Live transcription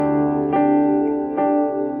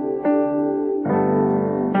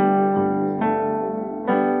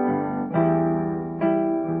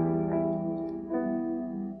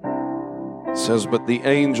says, "But the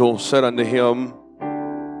angel said unto him,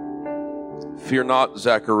 Fear not,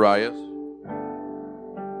 Zacharias,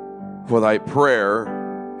 for thy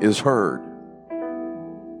prayer is heard.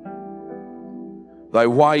 Thy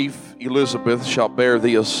wife Elizabeth shall bear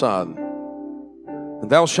thee a son, and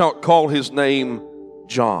thou shalt call his name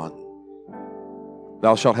John.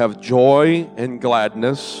 Thou shalt have joy and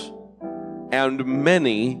gladness, and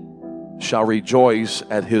many shall rejoice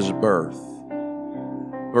at his birth."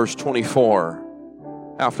 Verse 24,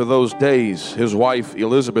 "After those days his wife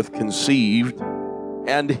Elizabeth conceived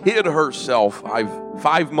and hid herself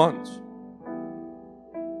 5 months.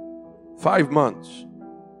 5 months,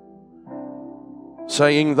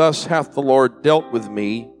 saying, Thus hath the Lord dealt with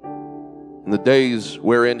me in the days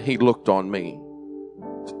wherein he looked on me.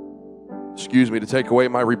 To take away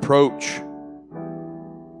my reproach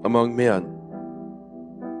among men."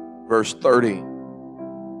 Verse 30,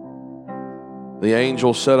 "The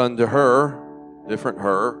angel said unto her," different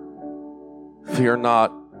her, "Fear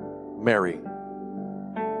not, Mary,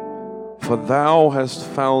 for thou hast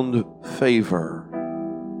found favor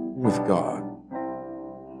with God."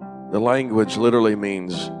 The language literally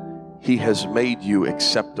means he has made you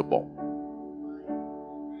acceptable.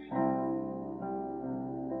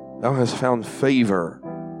 Thou hast found favor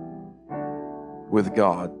with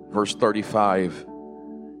God. Verse 35,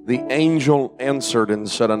 "The angel answered and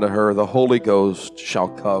said unto her, The Holy Ghost shall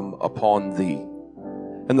come upon thee,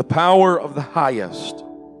 and the power of the highest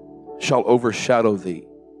shall overshadow thee.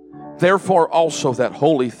 Therefore also that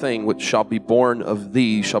holy thing which shall be born of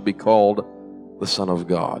thee shall be called the Son of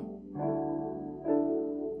God."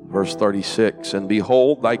 Verse 36, "And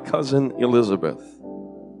behold, thy cousin Elizabeth,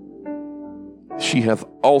 she hath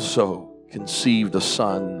also conceived a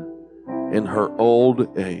son in her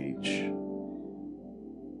old age."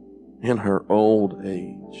 In her old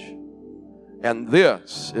age. "And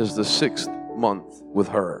this is the 6th month with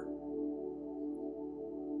her,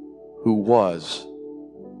 who was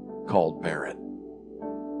called barren.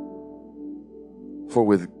 For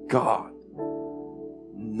with God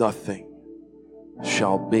nothing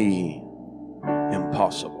shall be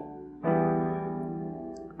impossible."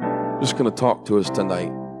 I'm just going to talk to us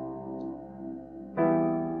tonight.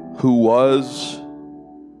 Who was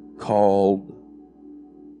called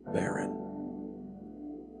barren.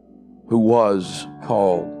 Who was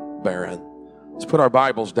called barren. Let's put our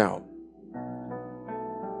Bibles down.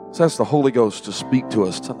 Let's ask the Holy Ghost to speak to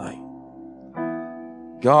us tonight.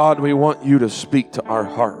 God, we want you to speak to our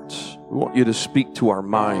hearts. We want you to speak to our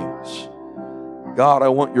minds. God, I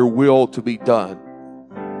want your will to be done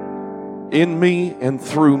in me and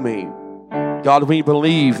through me. God, we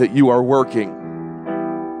believe that you are working.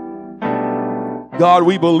 God,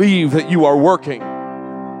 we believe that you are working.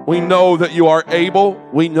 We know that you are able.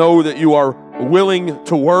 We know that you are willing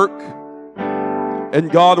to work. And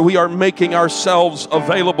God, we are making ourselves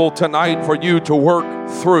available tonight for you to work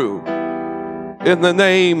through. In the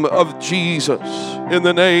name of Jesus. In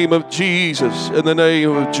the name of Jesus. In the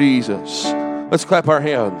name of Jesus. Let's clap our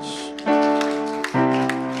hands.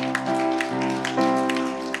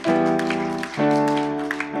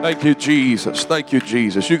 Thank you, Jesus. Thank you,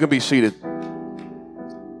 Jesus. You can be seated.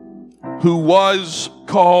 Who was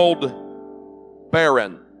called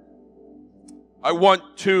barren. I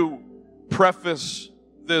want to preface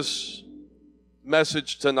this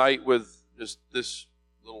message tonight with just this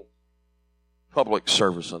little public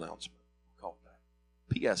service announcement. We'll call it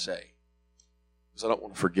that. PSA. Because I don't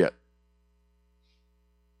want to forget.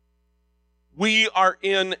 We are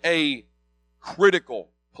in a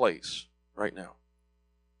critical place right now.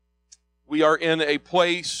 We are in a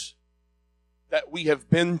place that we have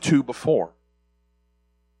been to before.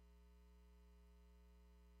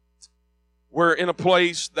 We're in a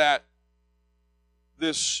place that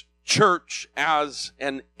this church as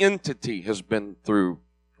an entity has been through,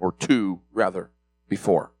 or to rather,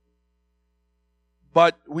 before.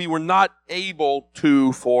 But we were not able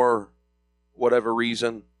to, for whatever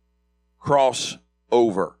reason, cross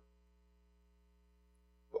over.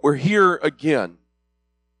 But we're here again.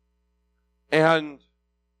 And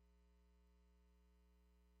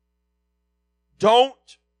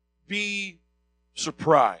don't be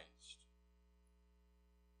surprised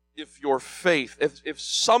if your faith, if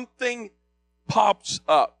something pops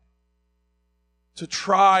up to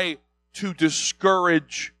try to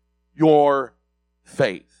discourage your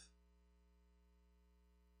faith.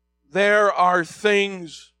 There are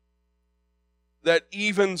things that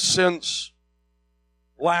even since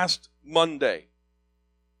last Monday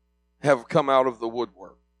have come out of the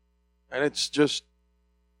woodwork. And it's just,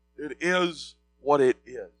 it is what it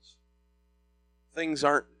is. Things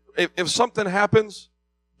aren't, if something happens,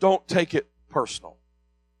 don't take it personal.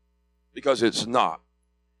 Because it's not.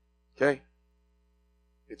 Okay?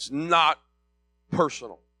 It's not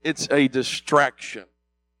personal. It's a distraction.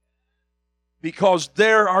 Because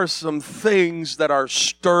there are some things that are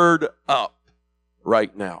stirred up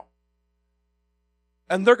right now.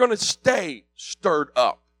 And they're going to stay stirred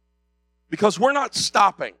up. Because we're not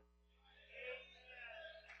stopping.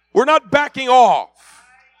 We're not backing off.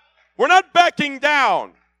 We're not backing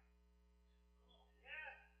down.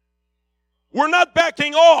 We're not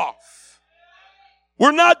backing off.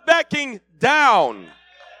 We're not backing down.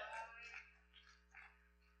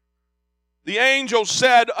 The angel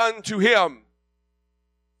said unto him,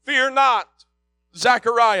 Fear not,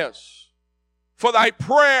 Zacharias, for thy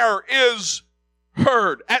prayer is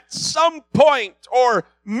heard. At some point or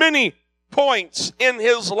many points in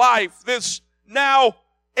his life, this now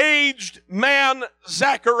aged man,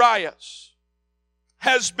 Zacharias,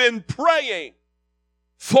 has been praying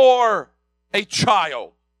for a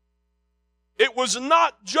child. It was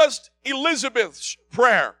not just Elizabeth's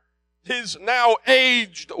prayer, his now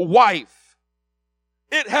aged wife.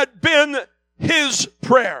 It had been his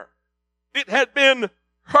prayer. It had been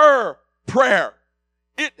her prayer.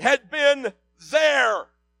 It had been their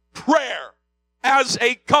prayer as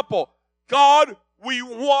a couple. God, we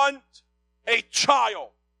want a child.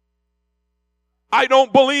 I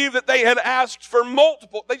don't believe that they had asked for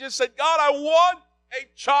multiple. They just said, God, I want a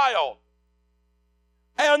child.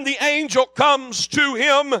 And the angel comes to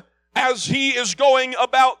him as he is going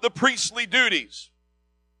about the priestly duties.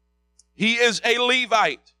 He is a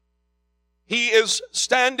Levite. He is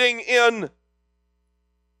standing in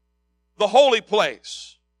the holy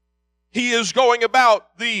place. He is going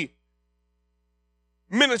about the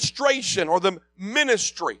ministration or the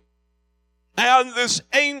ministry. And this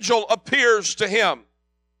angel appears to him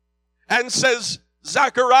and says,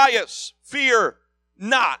 Zacharias, fear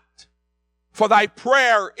not, for thy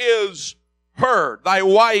prayer is heard. Thy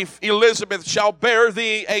wife Elizabeth shall bear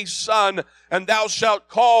thee a son, and thou shalt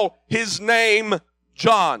call his name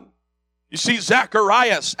John. You see,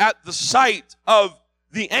 Zacharias at the sight of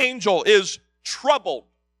the angel is troubled.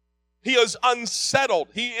 He is unsettled.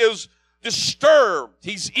 He is disturbed.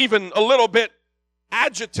 He's even a little bit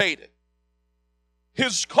agitated.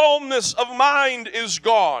 His calmness of mind is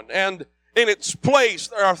gone, and in its place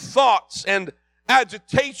there are thoughts and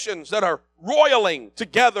agitations that are roiling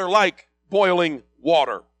together like boiling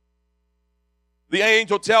water. The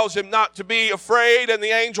angel tells him not to be afraid, and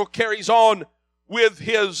the angel carries on with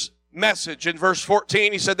his message. In verse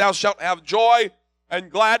 14, he said, Thou shalt have joy and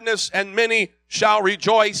gladness, and many shall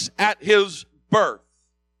rejoice at his birth.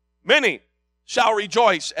 Many shall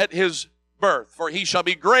rejoice at his birth, for he shall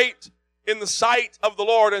be great in the sight of the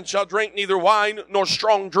Lord, and shall drink neither wine nor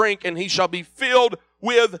strong drink, and he shall be filled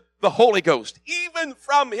with the Holy Ghost, even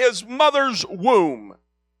from his mother's womb.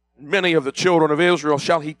 Many of the children of Israel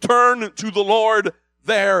shall he turn to the Lord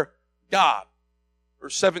their God.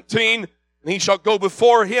 Verse 17, and he shall go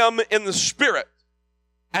before him in the spirit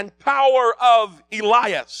and power of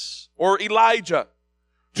Elias, or Elijah,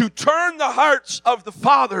 to turn the hearts of the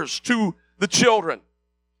fathers to the children,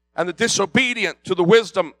 and the disobedient to the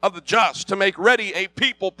wisdom of the just, to make ready a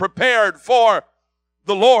people prepared for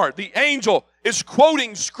the Lord. The angel is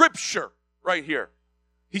quoting scripture right here.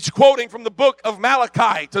 He's quoting from the book of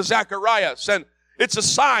Malachi to Zacharias, and it's a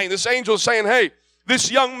sign. This angel is saying, hey, this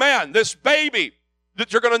young man, this baby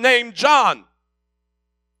that you're going to name John,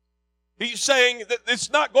 he's saying that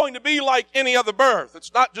it's not going to be like any other birth.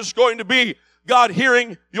 It's not just going to be God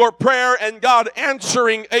hearing your prayer and God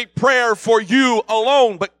answering a prayer for you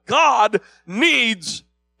alone, but God needs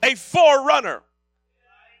a forerunner.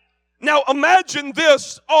 Now imagine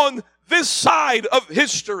this on this side of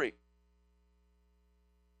history.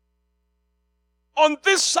 On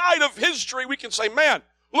this side of history, we can say, man,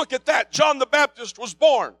 look at that. John the Baptist was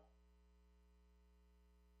born.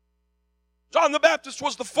 John the Baptist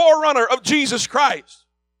was the forerunner of Jesus Christ.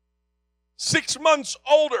 6 months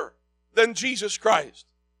older than Jesus Christ.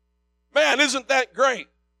 Man, isn't that great?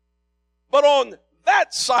 But on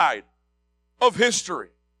that side of history,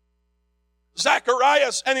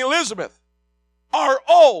 Zacharias and Elizabeth are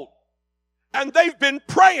old, and they've been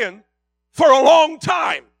praying for a long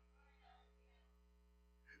time.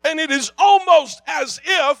 And it is almost as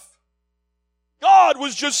if God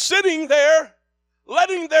was just sitting there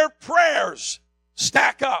letting their prayers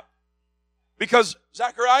stack up. Because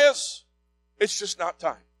Zacharias, it's just not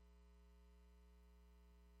time.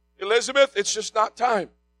 Elizabeth, it's just not time.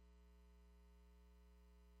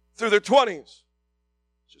 Through their 20s,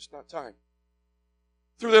 it's just not time.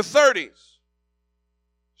 Through their 30s,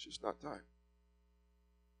 it's just not time.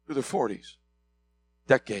 Through their 40s,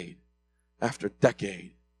 decade after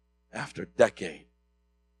decade after decade,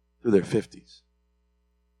 through their 50s,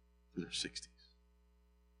 through their 60s,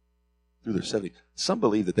 through their 70s. Some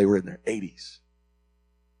believe that they were in their 80s.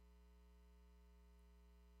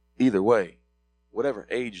 Either way, whatever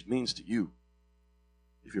age means to you.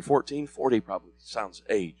 If you're 14, 40 probably sounds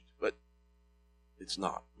aged, but it's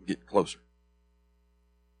not. I'm getting closer.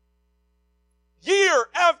 Year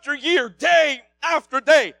after year, day after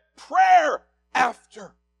day, prayer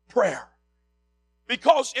after prayer.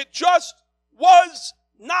 Because it just was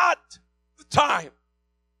not the time.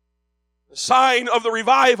 The sign of the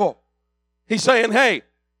revival. He's saying, hey,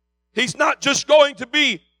 he's not just going to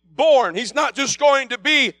be born. He's not just going to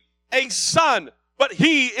be a son, but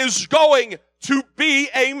he is going to be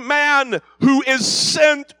a man who is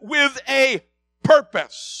sent with a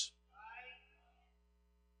purpose.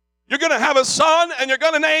 You're going to have a son and you're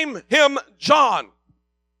going to name him John.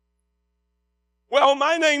 Well,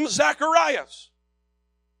 my name's Zacharias,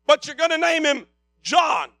 but you're going to name him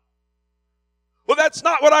John. Well, that's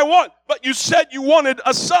not what I want, but you said you wanted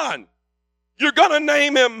a son. You're going to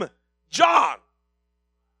name him John.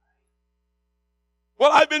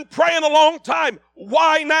 Well, I've been praying a long time.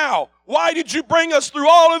 Why now? Why did you bring us through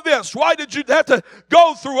all of this? Why did you have to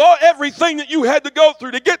go through everything that you had to go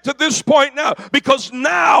through to get to this point now? Because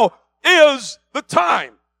now is the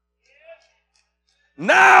time.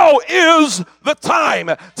 Now is the time.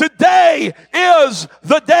 Today is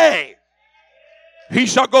the day. He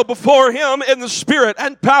shall go before him in the spirit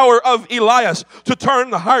and power of Elias to turn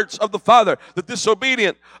the hearts of the father, the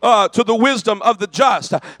disobedient, to the wisdom of the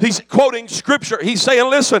just. He's quoting scripture. He's saying,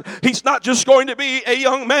 listen, he's not just going to be a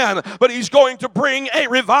young man, but he's going to bring a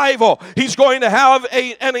revival. He's going to have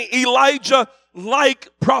an Elijah like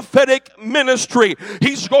prophetic ministry.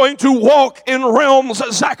 He's going to walk in realms,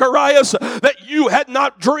 Zacharias, that you had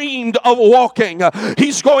not dreamed of walking.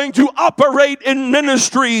 He's going to operate in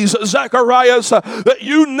ministries, Zacharias, that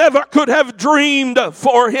you never could have dreamed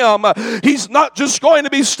for him. He's not just going to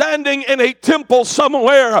be standing in a temple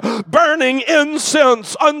somewhere burning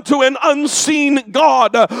incense unto an unseen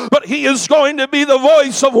God, but he is going to be the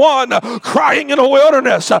voice of one crying in a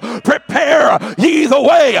wilderness, prepare ye the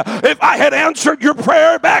way. If I had answered your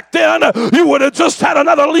prayer back then, you would have just had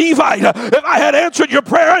another Levite. If I had answered your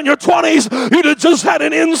prayer in your 20s, you'd have just had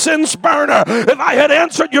an incense burner. If I had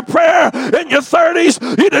answered your prayer in your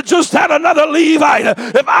 30s, you'd have just had another Levite.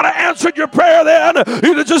 If I'd have answered your prayer then,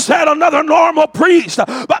 you'd have just had another normal priest.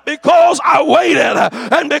 But because I waited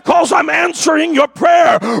and because I'm answering your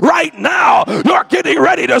prayer right now, you're getting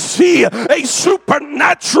ready to see a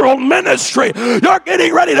supernatural ministry. You're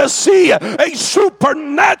getting ready to see a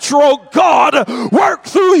supernatural God work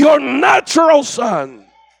through your natural son.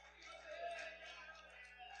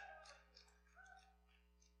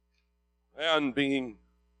 And being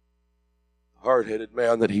the hard-headed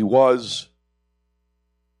man that he was,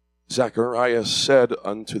 Zacharias said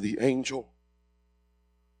unto the angel,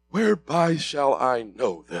 whereby shall I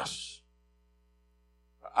know this?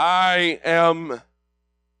 I am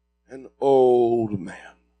an old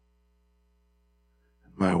man,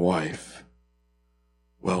 and my wife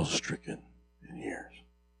well stricken in years.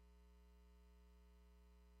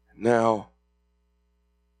 And now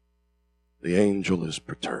the angel is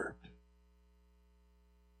perturbed.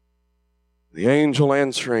 The angel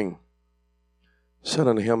answering said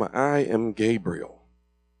unto him, I am Gabriel.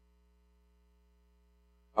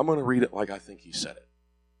 I'm going to read it like I think he said it.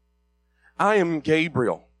 I am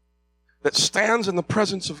Gabriel that stands in the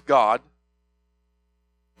presence of God,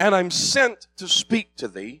 and I'm sent to speak to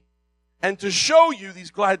thee and to show you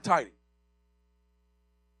these glad tidings.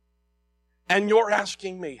 And you're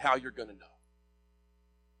asking me how you're going to know.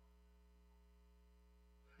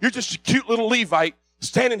 You're just a cute little Levite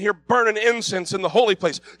standing here burning incense in the holy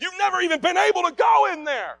place. You've never even been able to go in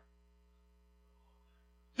there.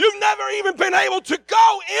 You've never even been able to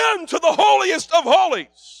go into the holiest of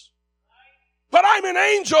holies. But I'm an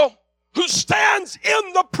angel who stands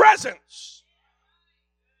in the presence.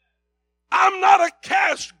 I'm not a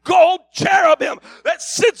cast gold cherubim that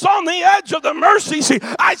sits on the edge of the mercy seat.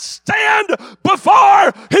 I stand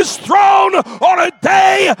before his throne on a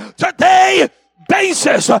day-to-day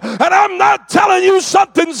basis. And I'm not telling you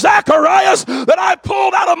something, Zacharias, that I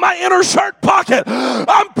pulled out of my inner shirt pocket.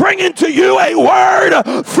 I'm bringing to you a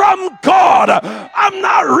word from God. I'm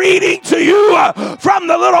not reading to you from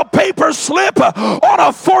the little paper slip on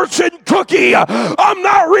a fortune cookie. I'm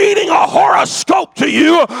not reading a horoscope to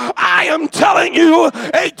you. I am telling you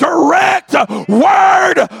a direct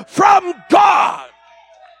word from God.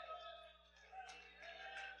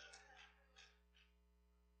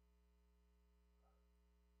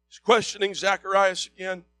 Questioning Zacharias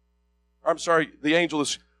again. the angel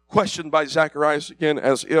is questioned by Zacharias again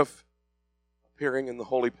as if appearing in the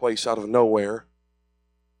holy place out of nowhere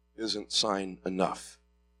isn't sign enough.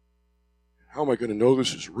 How am I going to know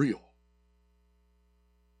this is real?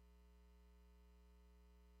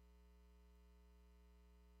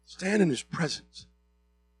 Stand in His presence.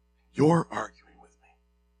 You're arguing with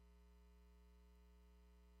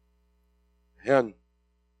me. And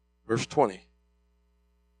verse 20.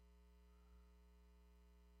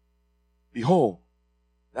 Behold,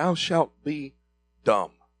 thou shalt be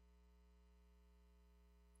dumb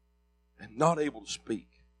and not able to speak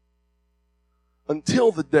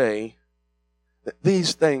until the day that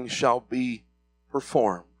these things shall be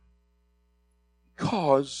performed,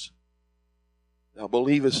 because thou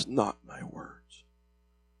believest not my words,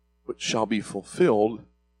 which shall be fulfilled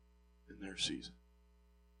in their season.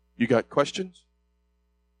 You got questions?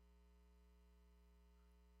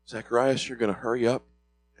 Zacharias, you're going to hurry up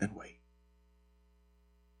and wait.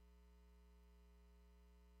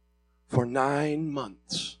 For 9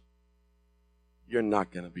 months, you're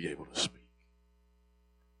not going to be able to speak.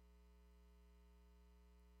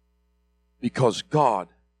 Because God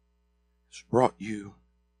has brought you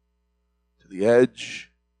to the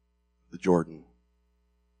edge of the Jordan,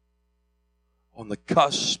 on the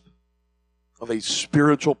cusp of a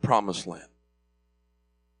spiritual promised land.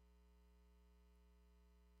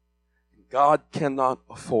 God cannot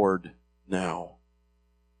afford now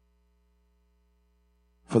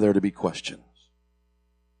for there to be questions.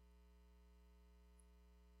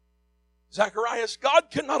 Zacharias, God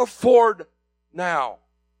cannot afford now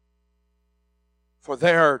for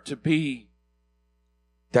there to be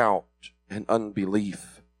doubt and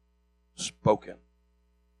unbelief spoken.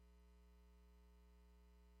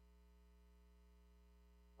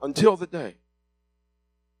 Until the day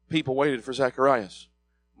people waited for Zacharias,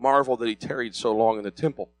 marveled that he tarried so long in the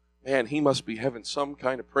temple. Man, he must be having some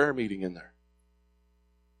kind of prayer meeting in there.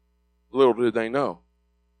 Little did they know.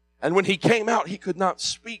 And when he came out, he could not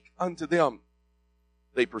speak unto them.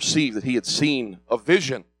 They perceived that he had seen a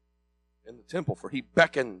vision in the temple, for he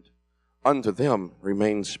beckoned unto them,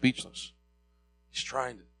 remained speechless. He's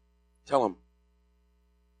trying to tell them,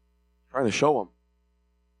 trying to show them.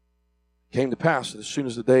 It came to pass that as soon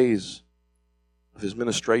as the days of his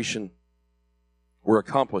ministration were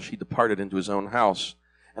accomplished, he departed into his own house.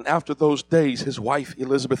 And after those days, his wife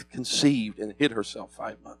Elizabeth conceived and hid herself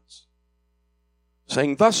 5 months,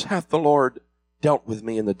 saying, Thus hath the Lord dealt with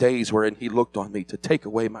me in the days wherein he looked on me to take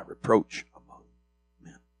away my reproach among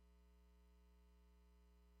men.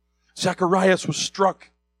 Zacharias was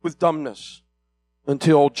struck with dumbness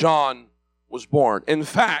until John was born. In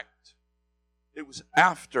fact, it was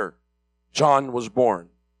after John was born,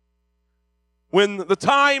 when the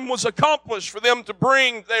time was accomplished for them to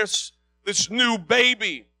bring this new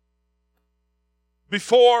baby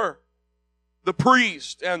before the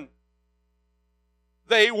priest, and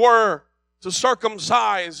they were to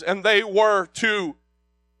circumcise, and they were to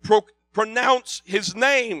pronounce his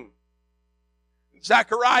name.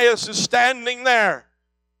 Zacharias is standing there,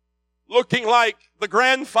 looking like the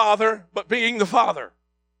grandfather, but being the father,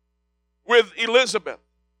 with Elizabeth.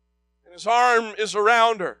 And his arm is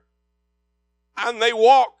around her. And they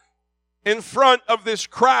walk in front of this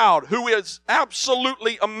crowd who is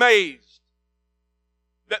absolutely amazed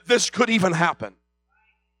that this could even happen.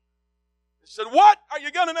 They said, What are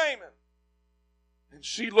you going to name him? And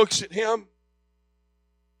she looks at him.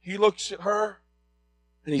 He looks at her.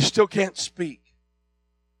 And he still can't speak.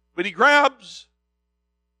 But he grabs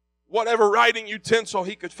whatever writing utensil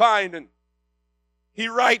he could find, and he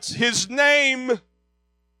writes, His name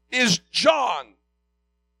is John.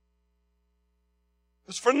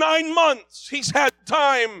 Because for 9 months, he's had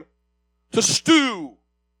time to stew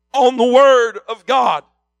on the Word of God.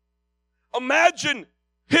 Imagine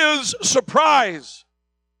his surprise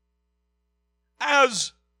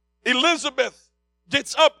as Elizabeth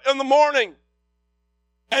gets up in the morning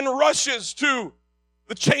and rushes to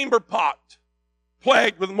the chamber pot,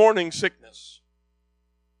 plagued with morning sickness.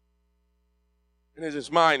 And in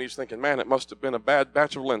his mind, he's thinking, man, it must have been a bad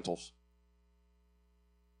batch of lentils.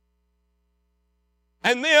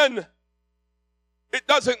 And then it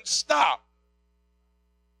doesn't stop.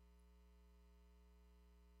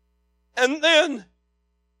 And then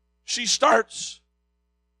she starts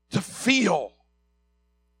to feel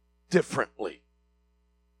differently.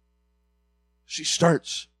 She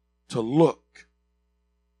starts to look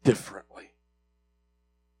differently.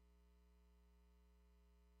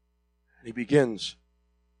 And he begins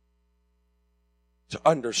to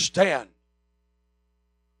understand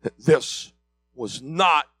that this was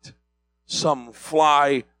not some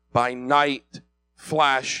fly-by-night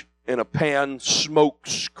flash in a pan smoke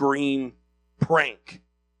screen prank.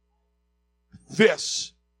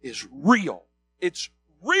 This is real. It's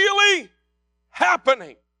really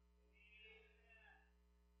happening.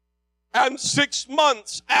 And 6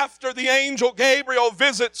 months after the angel Gabriel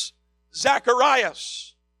visits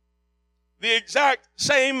Zacharias, the exact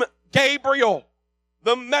same Gabriel,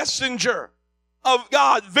 the messenger of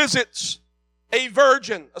God, visits a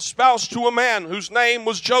virgin, espoused to a man whose name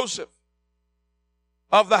was Joseph,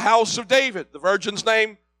 of the house of David. The virgin's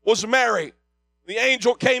name was Mary. The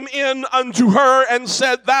angel came in unto her and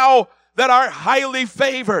said, Thou that art highly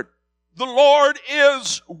favored, the Lord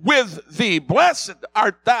is with thee. Blessed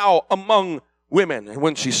art thou among women. And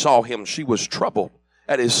when she saw him, she was troubled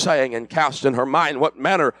at his saying, and cast in her mind what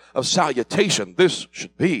manner of salutation this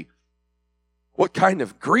should be. What kind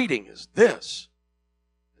of greeting is this?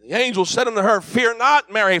 And the angel said unto her, Fear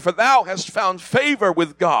not, Mary, for thou hast found favor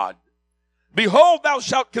with God. Behold, thou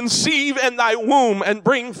shalt conceive in thy womb, and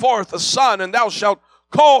bring forth a son, and thou shalt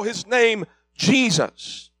call his name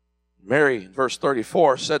Jesus. Mary, in verse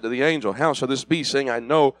 34, said to the angel, How shall this be, seeing I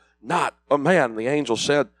know not a man? The angel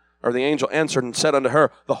answered and said unto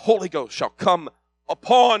her, The Holy Ghost shall come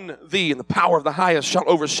upon thee, and the power of the highest shall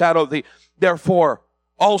overshadow thee. Therefore,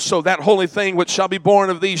 also that holy thing which shall be born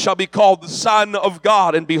of thee shall be called the Son of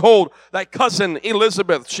God. And behold, thy cousin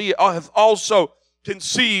Elizabeth, she hath also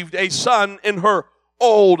conceived a son in her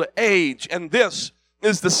old age. And this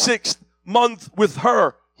is the 6th month with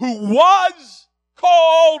her, who was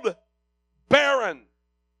called barren.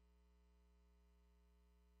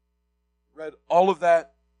 Read all of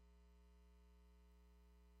that.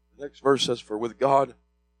 The next verse says, For with God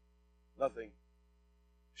nothing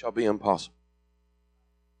shall be impossible.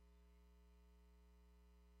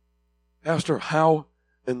 Pastor, how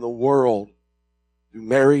in the world do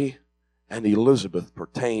Mary and Elizabeth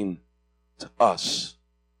pertain to us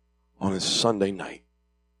on this Sunday night?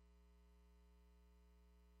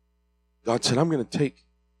 God said, I'm going to take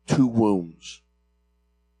 2 wombs.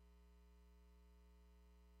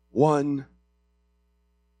 One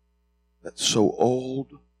that's so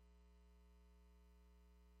old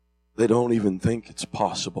they don't even think it's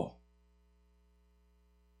possible.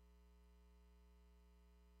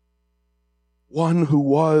 One who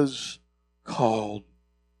was called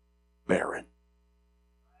barren.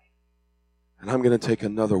 And I'm going to take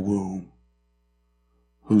another womb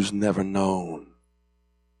who's never known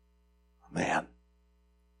a man.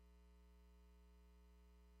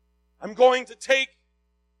 I'm going to take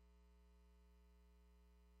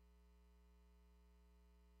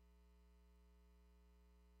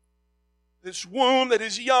this womb that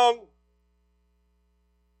is young,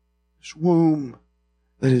 this womb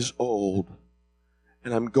that is old,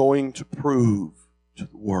 and I'm going to prove to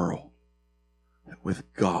the world that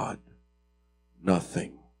with God,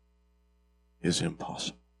 nothing is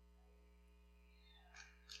impossible.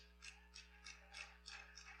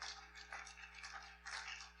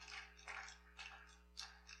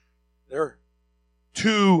 There are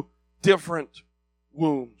 2 different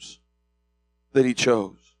wombs that he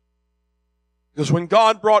chose. Because when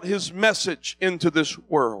God brought his message into this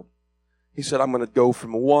world, he said, I'm going to go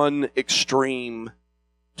from one extreme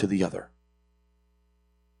to the other.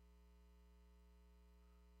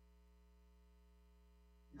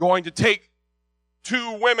 I'm going to take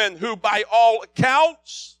 2 women who, by all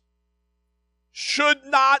accounts, should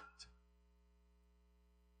not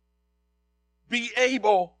be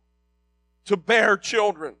able to bear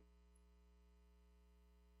children.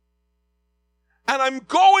 And I'm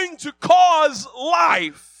going to cause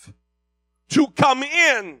life to come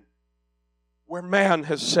in where man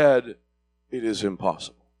has said it is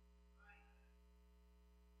impossible.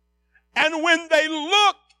 And when they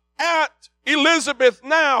look at Elizabeth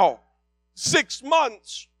now, 6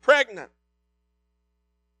 months pregnant,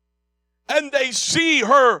 and they see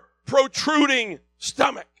her protruding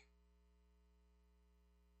stomach,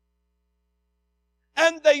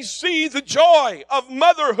 and they see the joy of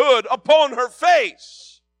motherhood upon her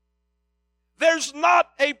face, there's not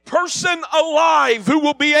a person alive who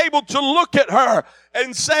will be able to look at her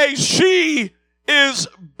and say she is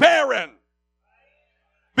barren.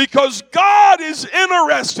 Because God is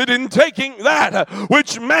interested in taking that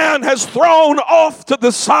which man has thrown off to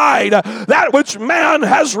the side, that which man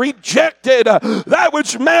has rejected, that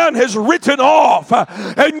which man has written off.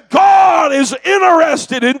 And God is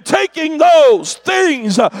interested in taking those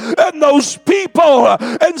things and those people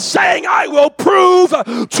and saying, I will prove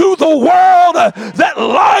to the world that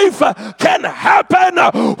life can happen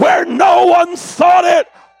where no one thought it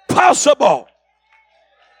possible.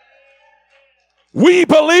 We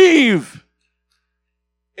believe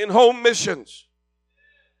in home missions.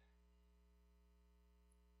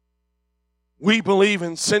 We believe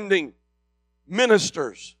in sending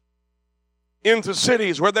ministers into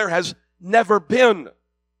cities where there has never been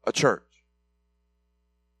a church.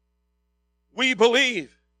 We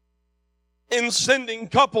believe in sending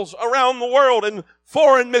couples around the world in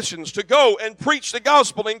foreign missions to go and preach the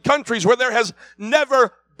gospel in countries where there has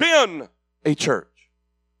never been a church.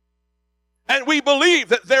 And we believe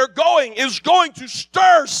that their going is going to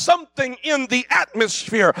stir something in the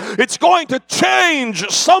atmosphere. It's going to change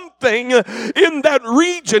something in that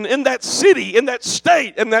region, in that city, in that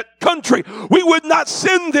state, in that country. We would not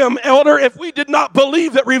send them, elder, if we did not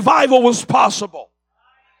believe that revival was possible.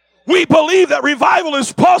 We believe that revival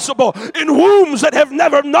is possible in wombs that have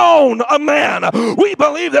never known a man. We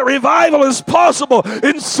believe that revival is possible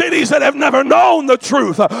in cities that have never known the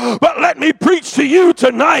truth. But let me preach to you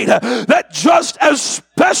tonight that just as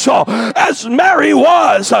special as Mary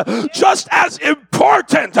was, just as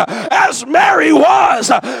important as Mary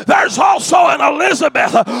was, there's also an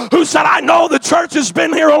Elizabeth who said, I know the church has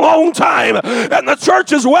been here a long time, and the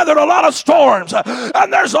church has weathered a lot of storms,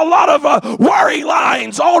 and there's a lot of worry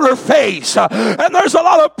lines on her face, and there's a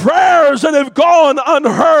lot of prayers that have gone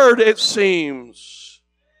unheard, it seems.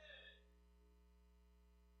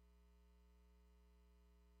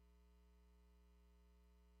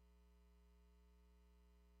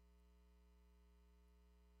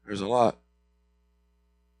 There's a lot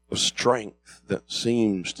of strength that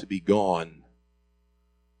seems to be gone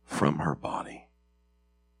from her body.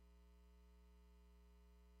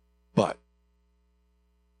 But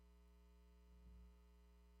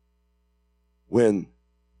when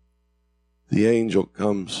the angel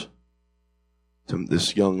comes to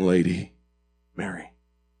this young lady, Mary,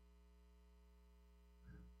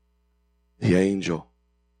 the angel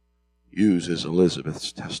uses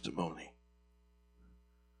Elizabeth's testimony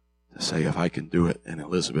to say, if I can do it in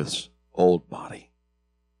Elizabeth's old body,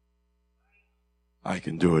 I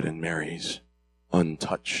can do it in Mary's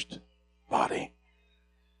untouched body.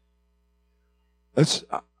 That's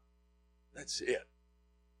it.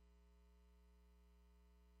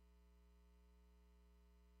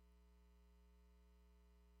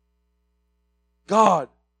 God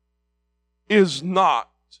is not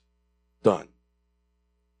done.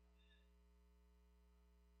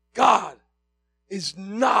 God is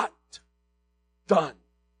not done.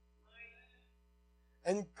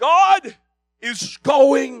 And God is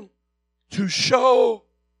going to show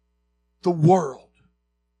the world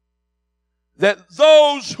that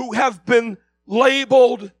those who have been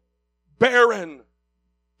labeled barren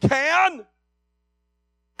can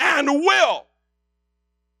and will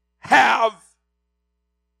have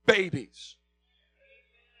babies.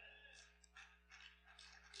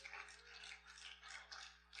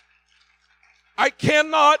 I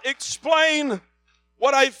cannot explain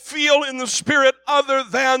what I feel in the Spirit other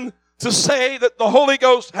than to say that the Holy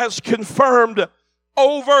Ghost has confirmed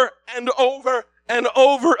over and over and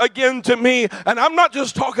over again to me. And I'm not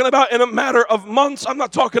just talking about in a matter of months. I'm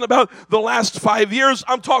not talking about the last 5 years.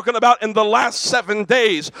 I'm talking about in the last 7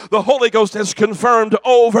 days. The Holy Ghost has confirmed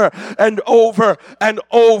over and over and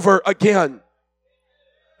over again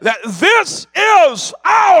that this is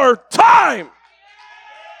our time.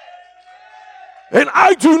 And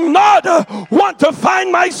I do not want to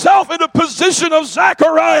find myself in a position of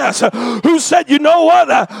Zacharias, who said, you know what,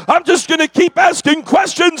 I'm just going to keep asking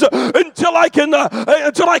questions until I can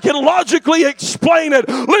logically explain it.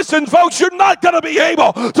 Listen, folks, you're not going to be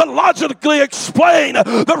able to logically explain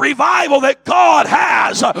the revival that God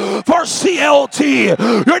has for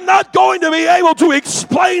CLT. You're not going to be able to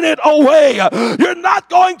explain it away. You're not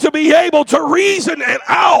going to be able to reason it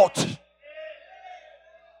out.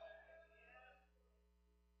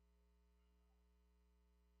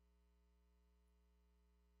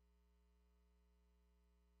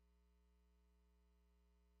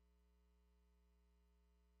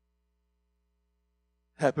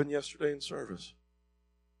 Happened yesterday in service.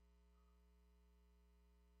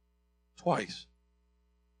 Twice.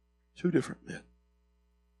 2 different men.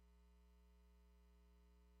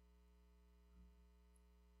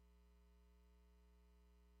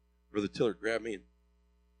 Brother Tiller grabbed me, and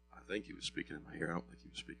I think he was speaking in my ear. I don't think he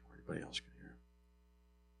was speaking where anybody else could hear him.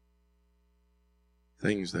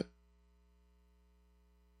 Things that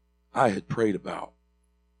I had prayed about,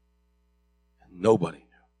 and nobody knew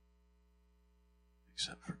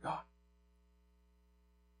except for God.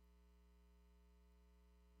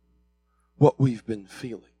 What we've been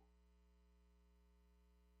feeling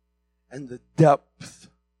and the depth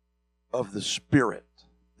of the Spirit,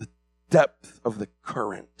 the depth of the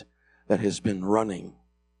current that has been running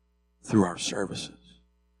through our services.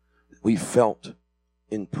 We felt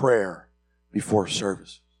in prayer before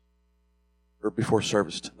services. before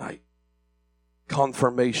service tonight.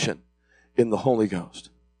 Confirmation in the Holy Ghost.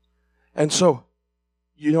 And so,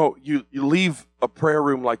 you leave a prayer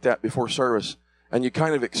room like that before service, and you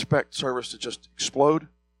kind of expect service to just explode.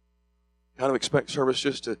 Kind of expect service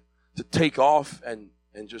just to take off and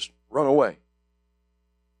just run away.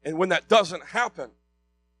 And when that doesn't happen,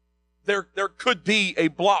 there could be a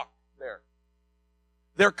block there.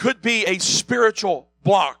 There could be a spiritual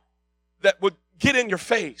block that would get in your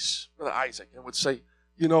face, Brother Isaac, and would say,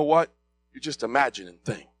 you know what? You're just imagining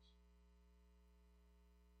things.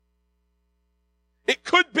 It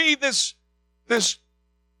could be this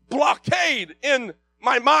blockade in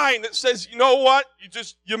my mind that says, you know what?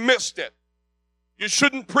 You missed it. You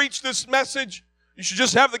shouldn't preach this message. You should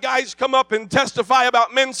just have the guys come up and testify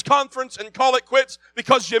about men's conference and call it quits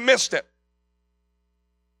because you missed it.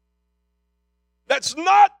 That's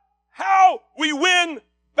not how we win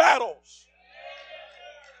battles.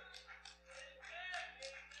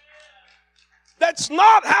 That's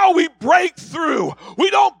not how we break through. We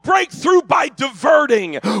don't break through by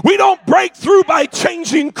diverting. We don't break through by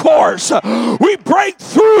changing course. We break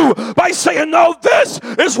through by saying, no, this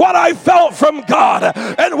is what I felt from God.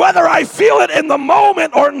 And whether I feel it in the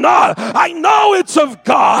moment or not, I know it's of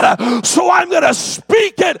God. So I'm going to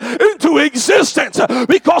speak it into existence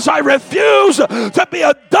because I refuse to be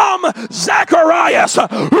a dumb Zacharias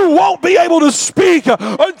who won't be able to speak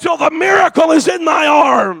until the miracle is in my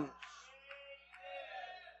arm.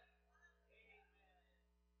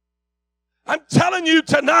 I'm telling you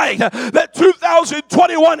tonight that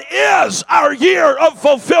 2021 is our year of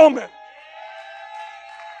fulfillment.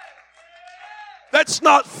 That's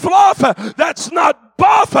not fluff. That's not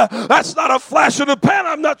buff. That's not a flash in the pan.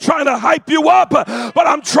 I'm not trying to hype you up, but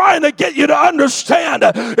I'm trying to get you to understand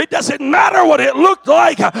it doesn't matter what it looked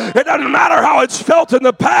like. It doesn't matter how it's felt in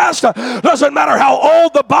the past. It doesn't matter how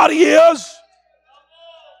old the body is.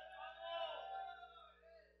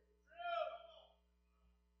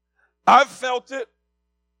 I've felt it.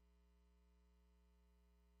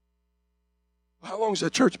 How long has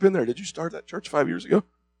that church been there? Did you start that church 5 years ago?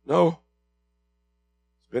 No.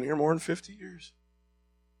 It's been here more than 50 years.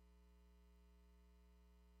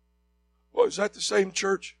 Well, is that the same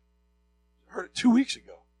church? I heard it 2 weeks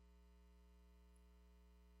ago.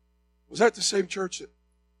 Was that the same church that,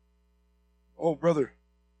 oh, Brother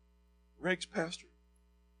Reg's pastor?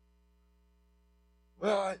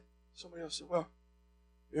 Well, somebody else said, well,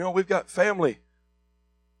 we've got family.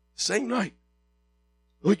 Same night.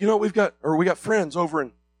 Look, we got friends over in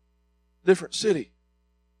a different city.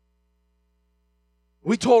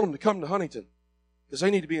 We told them to come to Huntington because they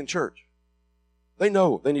need to be in church. They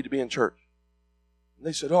know they need to be in church. And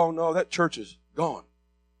they said, oh, no, that church is gone.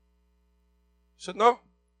 I said, no,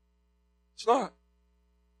 it's not.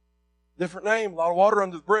 Different name, a lot of water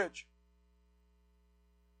under the bridge.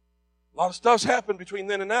 A lot of stuff's happened between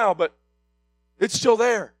then and now, but it's still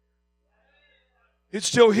there. It's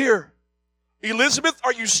still here. Elizabeth,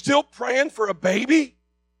 are you still praying for a baby?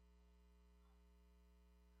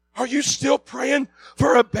 Are you still praying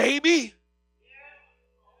for a baby?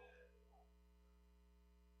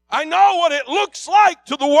 I know what it looks like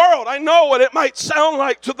to the world. I know what it might sound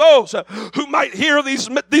like to those who might hear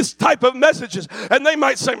these type of messages. And they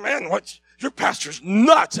might say, man, your pastor's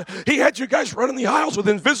nuts. He had you guys running the aisles with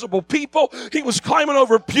invisible people. He was climbing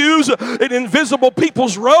over pews in invisible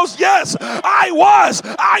people's rows. Yes, I was.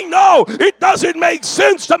 I know it doesn't make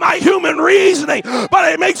sense to my human reasoning,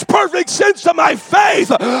 but it makes perfect sense to my faith.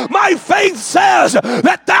 My faith says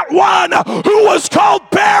that one who was called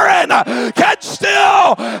barren can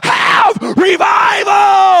still have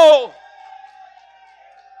revival.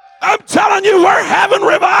 I'm telling you, we're having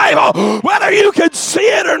revival, whether you can see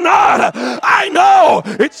it or not. I know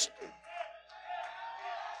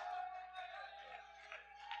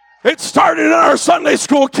it started in our Sunday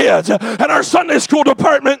school kids, and our Sunday school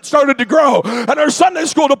department started to grow, and our Sunday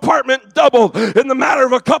school department doubled in the matter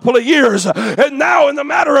of a couple of years, and now in the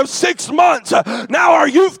matter of 6 months, now our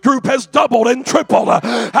youth group has doubled and tripled.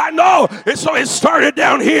 I know, so it started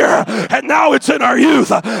down here, and now it's in our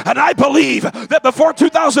youth, and I believe that before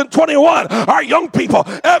 2021, our young people,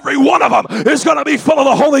 every one of them is going to be full of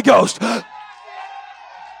the Holy Ghost.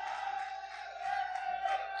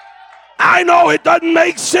 I know it doesn't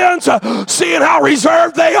make sense seeing how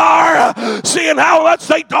reserved they are, seeing how much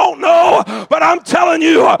they don't know, but I'm telling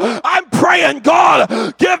you, I'm praying,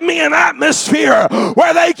 God, give me an atmosphere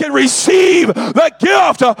where they can receive the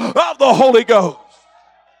gift of the Holy Ghost.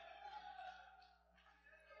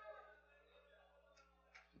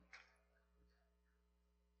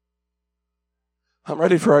 I'm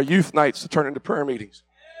ready for our youth nights to turn into prayer meetings.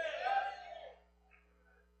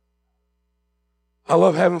 I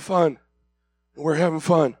love having fun. And we're having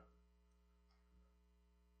fun.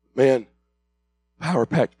 Man,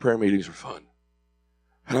 power-packed prayer meetings are fun.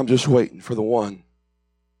 And I'm just waiting for one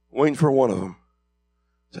of them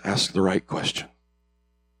to ask the right question.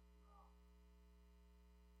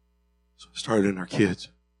 So it started in our kids.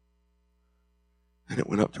 And it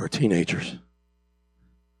went up to our teenagers.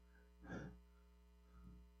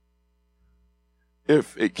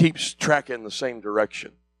 If it keeps tracking the same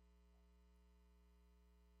direction,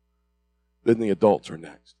 then the adults are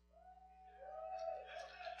next.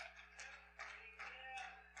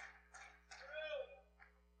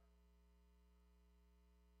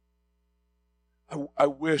 I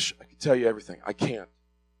wish I could tell you everything. I can't.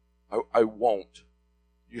 I won't.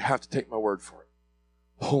 You have to take my word for it.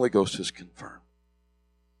 The Holy Ghost is confirmed.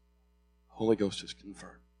 The Holy Ghost is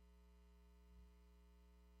confirmed.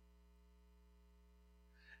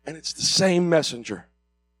 And it's the same messenger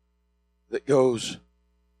that goes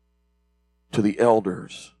to the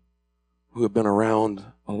elders who have been around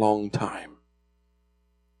a long time,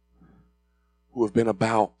 who have been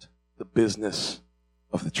about the business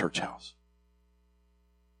of the church house.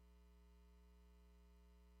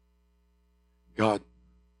 God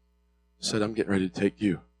said, I'm getting ready to take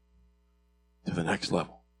you to the next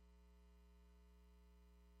level.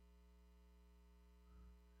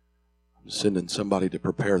 I'm sending somebody to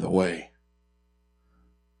prepare the way.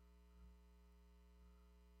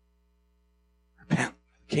 Repent,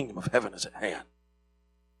 the kingdom of heaven is at hand.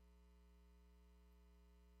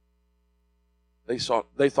 They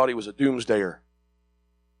thought he was a doomsdayer.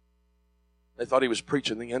 They thought he was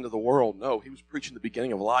preaching the end of the world. No, he was preaching the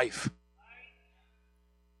beginning of life.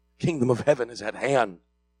 The kingdom of heaven is at hand.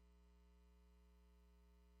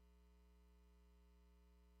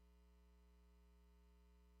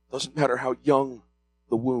 Doesn't matter how young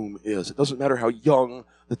the womb is. It doesn't matter how young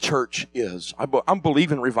the church is. I'm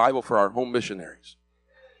believing revival for our home missionaries.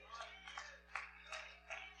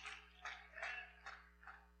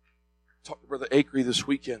 I talked to Brother Acree this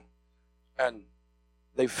weekend, and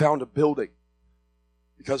they found a building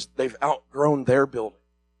because they've outgrown their building.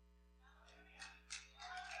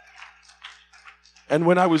 And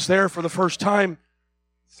when I was there for the first time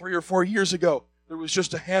 3 or 4 years ago, there was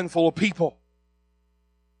just a handful of people.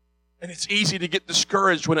 And it's easy to get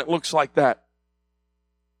discouraged when it looks like that.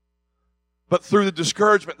 But through the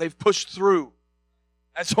discouragement, they've pushed through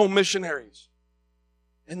as home missionaries.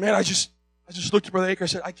 And man, I just looked at Brother Acre. I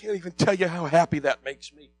said, I can't even tell you how happy that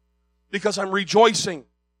makes me. Because I'm rejoicing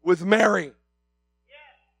with Mary,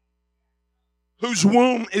 whose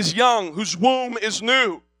womb is young, whose womb is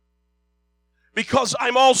new. Because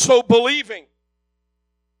I'm also believing.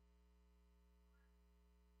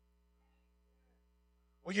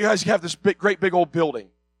 Well, you guys have this great big old building.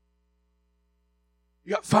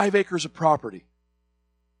 You got 5 acres of property.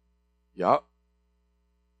 Yeah,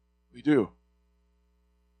 we do.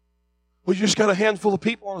 Well, you just got a handful of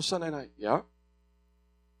people on a Sunday night. Yeah.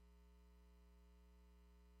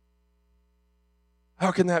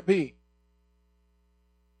 How can that be?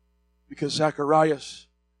 Because Zacharias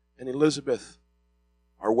and Elizabeth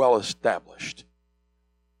are well established.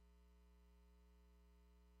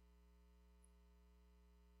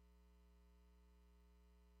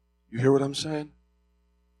 You hear what I'm saying?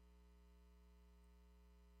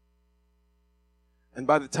 And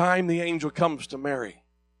by the time the angel comes to Mary,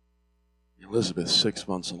 Elizabeth's 6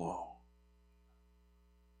 months along.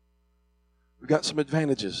 We've got some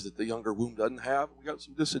advantages that the younger womb doesn't have. We've got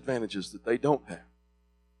some disadvantages that they don't have.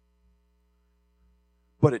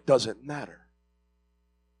 But it doesn't matter.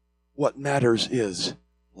 What matters is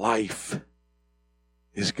life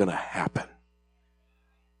is going to happen.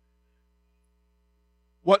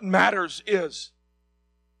 What matters is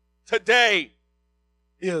today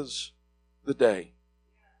is the day.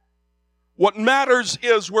 What matters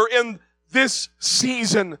is we're in this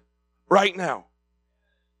season right now.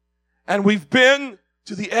 And we've been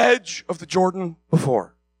to the edge of the Jordan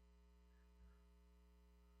before.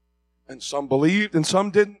 And some believed and some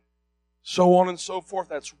didn't. So on and so forth.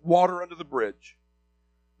 That's water under the bridge.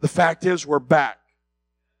 The fact is we're back.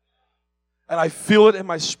 And I feel it in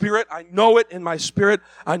my spirit. I know it in my spirit.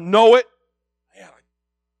 I know it. Man,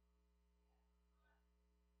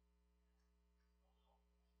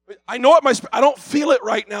 I know it in my spirit. I don't feel it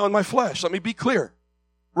right now in my flesh. Let me be clear.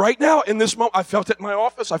 Right now, in this moment, I felt it in my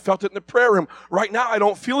office. I felt it in the prayer room. Right now, I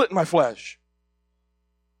don't feel it in my flesh.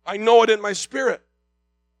 I know it in my spirit.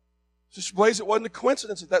 Sister Blaze, it wasn't a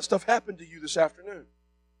coincidence that stuff happened to you this afternoon.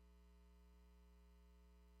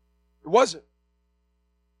 It wasn't.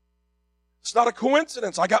 It's not a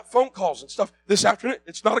coincidence. I got phone calls and stuff this afternoon.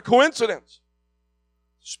 It's not a coincidence.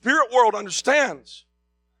 Spirit world understands.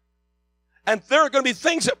 And there are going to be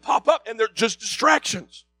things that pop up and they're just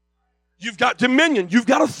distractions. You've got dominion. You've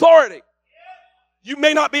got authority. You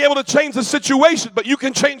may not be able to change the situation, but you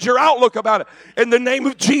can change your outlook about it. In the name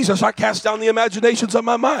of Jesus, I cast down the imaginations of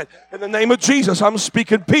my mind. In the name of Jesus, I'm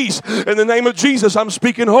speaking peace. In the name of Jesus, I'm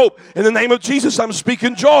speaking hope. In the name of Jesus, I'm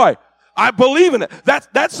speaking joy. I believe in it.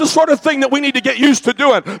 That's the sort of thing that we need to get used to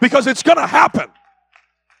doing because it's going to happen.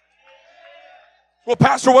 Well,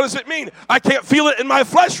 Pastor, what does it mean? I can't feel it in my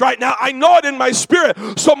flesh right now. I know it in my spirit.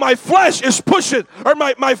 So my flesh is pushing, or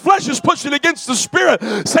my flesh is pushing against the spirit,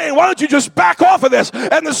 saying, why don't you just back off of this?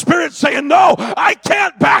 And the spirit's saying, no, I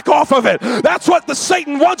can't back off of it. That's what the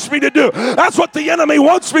Satan wants me to do. That's what the enemy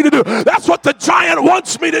wants me to do. That's what the giant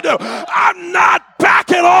wants me to do. I'm not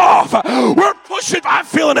backing off. We're pushing. I'm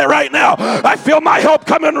feeling it right now. I feel my help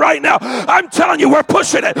coming right now. I'm telling you, we're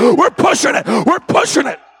pushing it. We're pushing it. We're pushing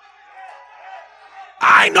it.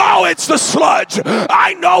 I know it's the sludge.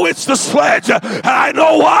 I know it's the sledge. And I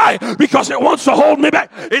know why. Because it wants to hold me back.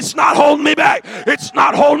 It's not holding me back. It's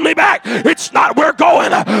not holding me back. It's not. We're going.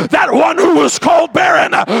 That one who was called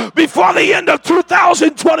barren before the end of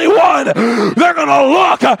 2021, they're going to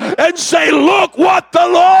look and say, look what the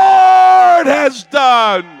Lord has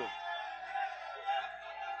done.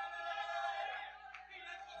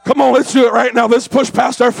 Come on, let's do it right now. Let's push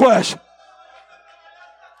past our flesh.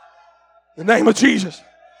 In the name of Jesus.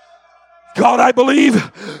 God, I believe.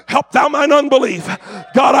 Help thou mine unbelief.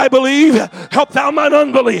 God, I believe. Help thou mine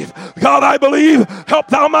unbelief. God, I believe. Help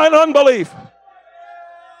thou mine unbelief.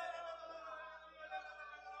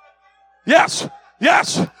 Yes.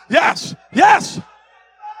 Yes. Yes. Yes.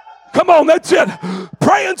 Come on, that's it.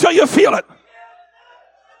 Pray until you feel it.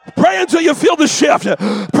 Pray until you feel the shift.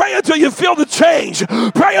 Pray until you feel the change.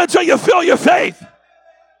 Pray until you feel your faith.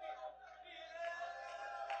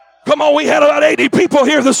 Come on, we had about 80 people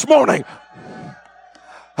here this morning.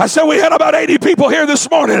 I said we had about 80 people here this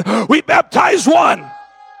morning. We baptized one.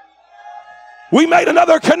 We made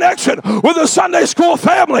another connection with the Sunday school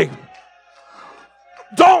family.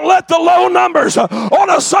 Don't let the low numbers on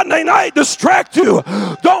a Sunday night distract you.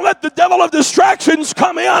 Don't let the devil of distractions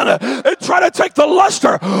come in and try to take the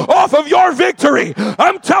luster off of your victory.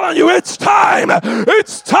 I'm telling you, it's time.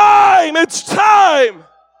 It's time. It's time.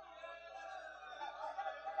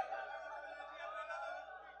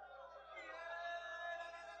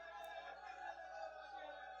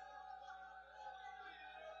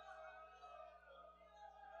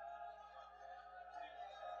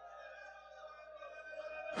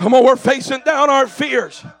 Come on, we're facing down our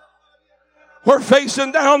fears. We're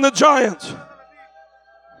facing down the giants.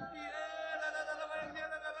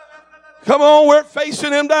 Come on, we're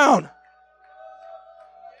facing him down.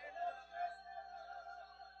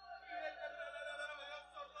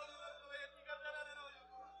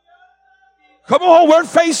 Come on, we're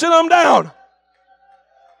facing them down.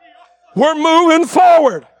 We're moving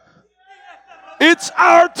forward. It's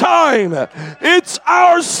our time. It's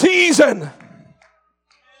our season.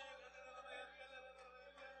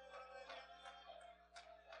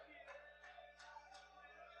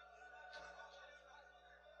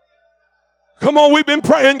 Come on, we've been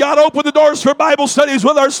praying. God, open the doors for Bible studies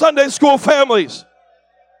with our Sunday school families.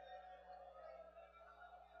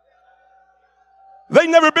 They've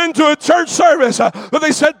never been to a church service, but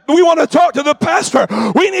they said, we want to talk to the pastor.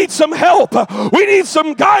 We need some help. We need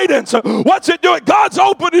some guidance. What's it doing? God's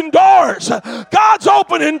opening doors. God's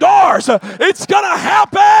opening doors. It's going to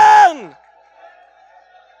happen.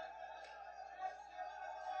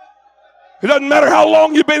 It doesn't matter how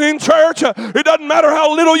long you've been in church. It doesn't matter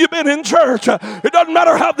how little you've been in church. It doesn't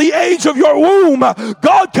matter how the age of your womb.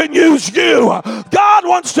 God can use you. God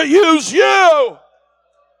wants to use you.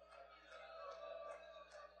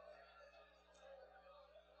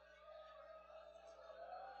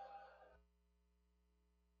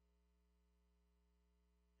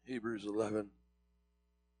 Hebrews 11,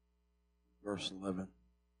 verse 11. It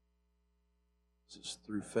says,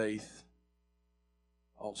 through faith,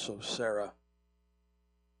 also Sarah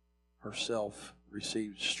herself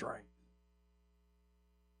received strength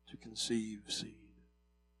to conceive seed,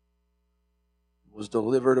 was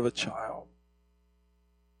delivered of a child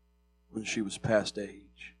when she was past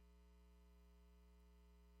age,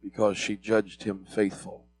 because she judged him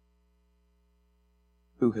faithful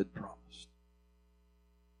who had promised.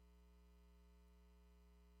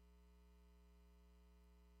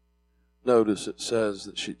 Notice it says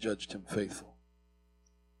that she judged him faithful.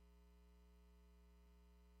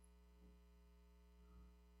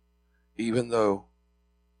 Even though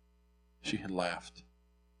she had laughed.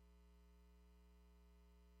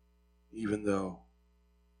 Even though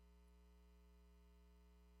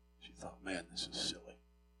thought, man, this is silly.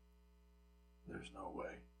 There's no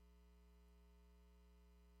way.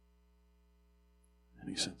 And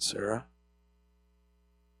he said, Sarah,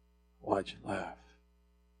 why'd you laugh?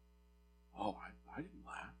 Oh, I didn't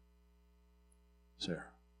laugh.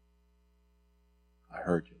 Sarah, I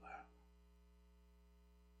heard you laugh.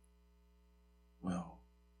 Well,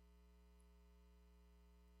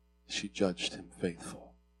 she judged him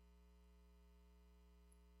faithful.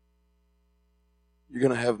 You're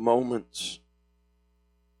going to have moments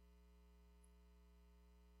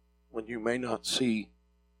when you may not see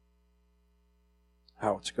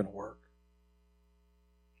how it's going to work.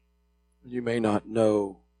 You may not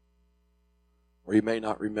know, or you may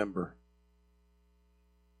not remember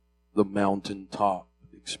the mountaintop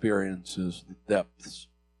experiences, the depths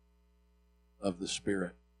of the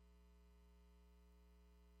Spirit.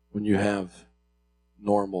 When you have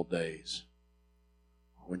normal days,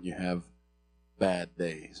 when you have bad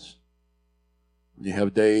days, when you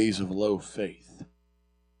have days of low faith,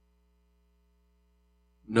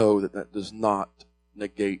 know that that does not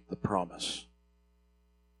negate the promise.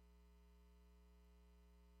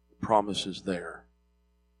 The promise is there.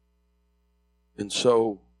 And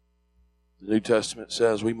so, the New Testament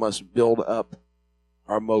says we must build up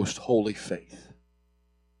our most holy faith.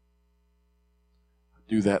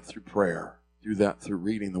 Do that through prayer. Do that through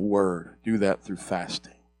reading the Word. Do that through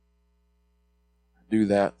fasting. Do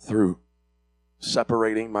that through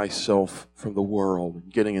separating myself from the world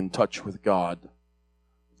and getting in touch with God.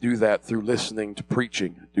 Do that through listening to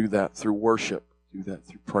preaching. Do that through worship. Do that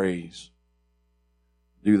through praise.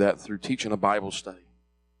 Do that through teaching a Bible study.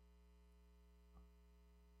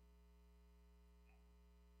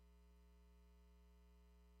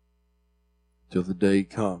 Till the day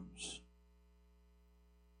comes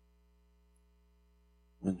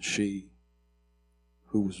when she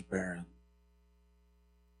who was barren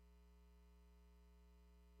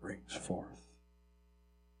brings forth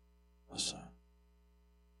a son.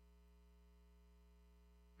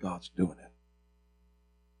 God's doing it.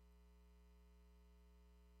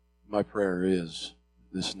 My prayer is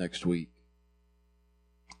this next week,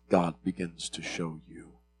 God begins to show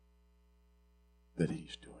you that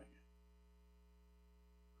He's doing it.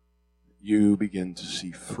 You begin to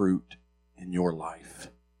see fruit in your life.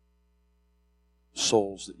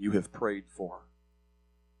 Souls that you have prayed for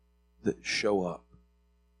that show up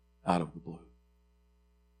out of the blue.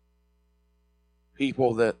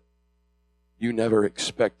 People that you never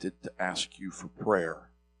expected to ask you for prayer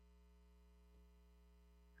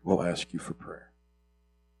will ask you for prayer.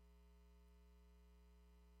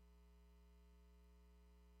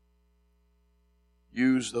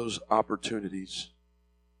 Use those opportunities.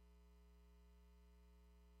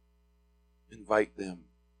 Invite them.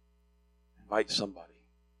 Invite somebody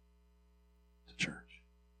to church.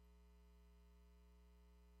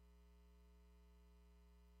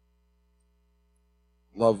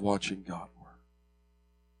 Love watching God work.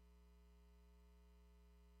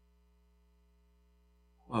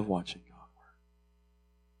 Love watching God work.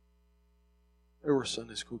 There were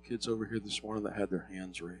Sunday school kids over here this morning that had their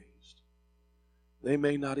hands raised. They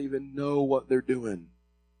may not even know what they're doing,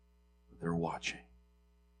 but they're watching.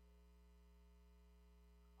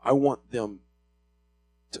 I want them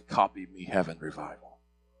to copy me having revival.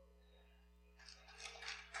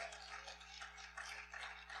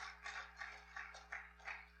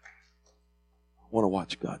 I want to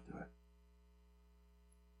watch God do it.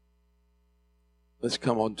 Let's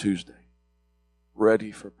come on Tuesday,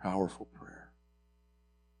 ready for powerful prayer.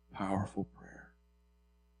 Powerful prayer.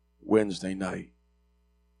 Wednesday night,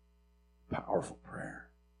 powerful prayer.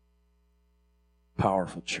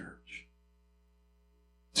 Powerful church.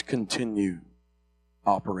 Let's continue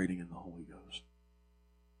operating in the Holy Ghost.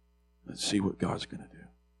 Let's see what God's going to do.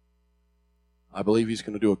 I believe He's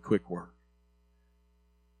going to do a quick work.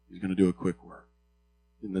 He's going to do a quick work.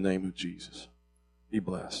 In the name of Jesus. Be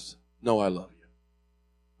blessed. Know I love you.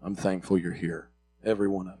 I'm thankful you're here. Every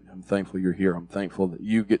one of you. I'm thankful you're here. I'm thankful that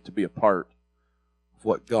you get to be a part of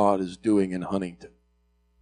what God is doing in Huntington.